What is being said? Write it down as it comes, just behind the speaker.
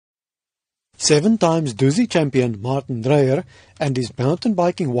7 times Dusi champion Martin Dreyer and his mountain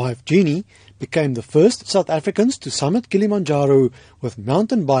biking wife Jeannie became the first South Africans to summit Kilimanjaro with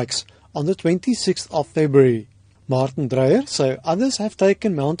mountain bikes on the 26th of February. Martin Dreyer says others have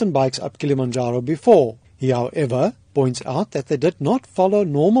taken mountain bikes up Kilimanjaro before. He, however, points out that they did not follow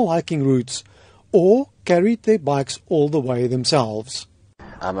normal hiking routes or carried their bikes all the way themselves.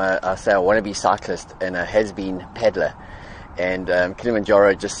 I wannabe cyclist and a has-been paddler. And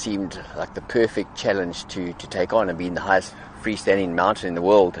Kilimanjaro just seemed like the perfect challenge to take on and being the highest freestanding mountain in the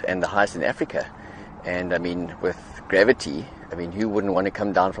world and the highest in Africa. And I mean, with gravity, who wouldn't want to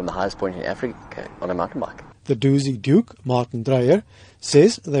come down from the highest point in Africa on a mountain bike? The Dusi Duke, Martin Dreyer,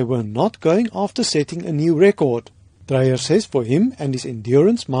 says they were not going after setting a new record. Dreyer says for him and his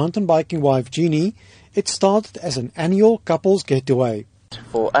endurance mountain biking wife Jeannie, it started as an annual couples getaway.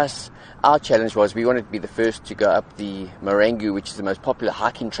 For us, our challenge was we wanted to be the first to go up the Marangu, which is the most popular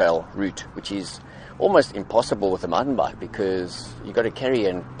hiking trail route, which is almost impossible with a mountain bike because you've got to carry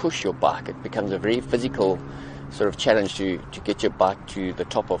and push your bike. It becomes a very physical sort of challenge to get your bike to the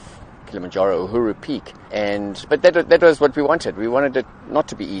top of Kilimanjaro, Uhuru Peak. But that was what we wanted. We wanted it not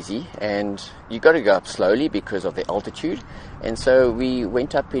to be easy, and you got to go up slowly because of the altitude. And so we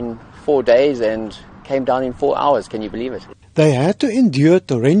went up in 4 days and came down in 4 hours. Can you believe it? They had to endure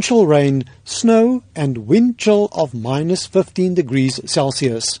torrential rain, snow and wind chill of minus 15 degrees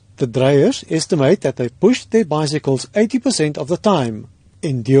Celsius. The Dreyers estimate that they pushed their bicycles 80% of the time.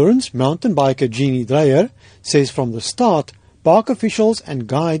 Endurance mountain biker Jeannie Dreyer says from the start, park officials and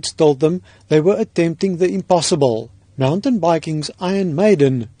guides told them they were attempting the impossible. Mountain biking's Iron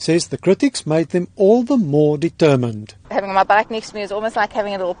Maiden says the critics made them all the more determined. Having my bike next to me is almost like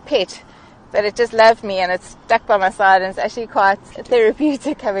having a little pet. That it just loved me and it's stuck by my side, and it's actually quite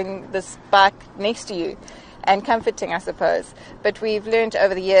therapeutic having this bike next to you and comforting, I suppose. But we've learned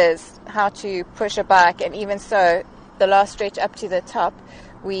over the years how to push a bike, and even so, the last stretch up to the top,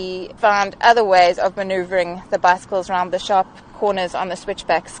 we found other ways of maneuvering the bicycles around the sharp corners on the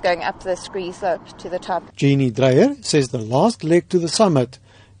switchbacks going up the scree slope to the top. Jeannie Dreyer says the last leg to the summit,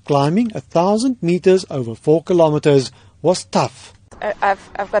 climbing 1,000 meters over 4 kilometers, was tough.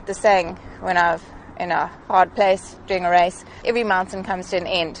 I've got the saying when I'm in a hard place doing a race, every mountain comes to an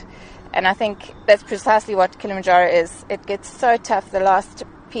end. And I think that's precisely what Kilimanjaro is. It gets so tough, the last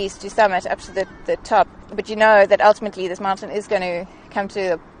piece to summit up to the top. But you know that ultimately this mountain is going to come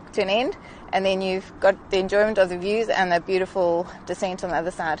to an end, and then you've got the enjoyment of the views and the beautiful descent on the other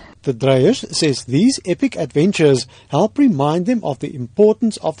side. The Dreyers says these epic adventures help remind them of the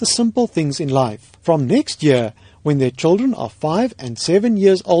importance of the simple things in life. From next year, when their children are 5 and 7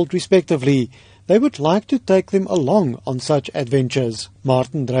 years old respectively, they would like to take them along on such adventures.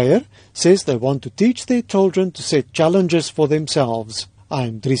 Martin Dreyer says they want to teach their children to set challenges for themselves.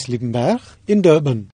 I'm Dries Liebenberg in Durban.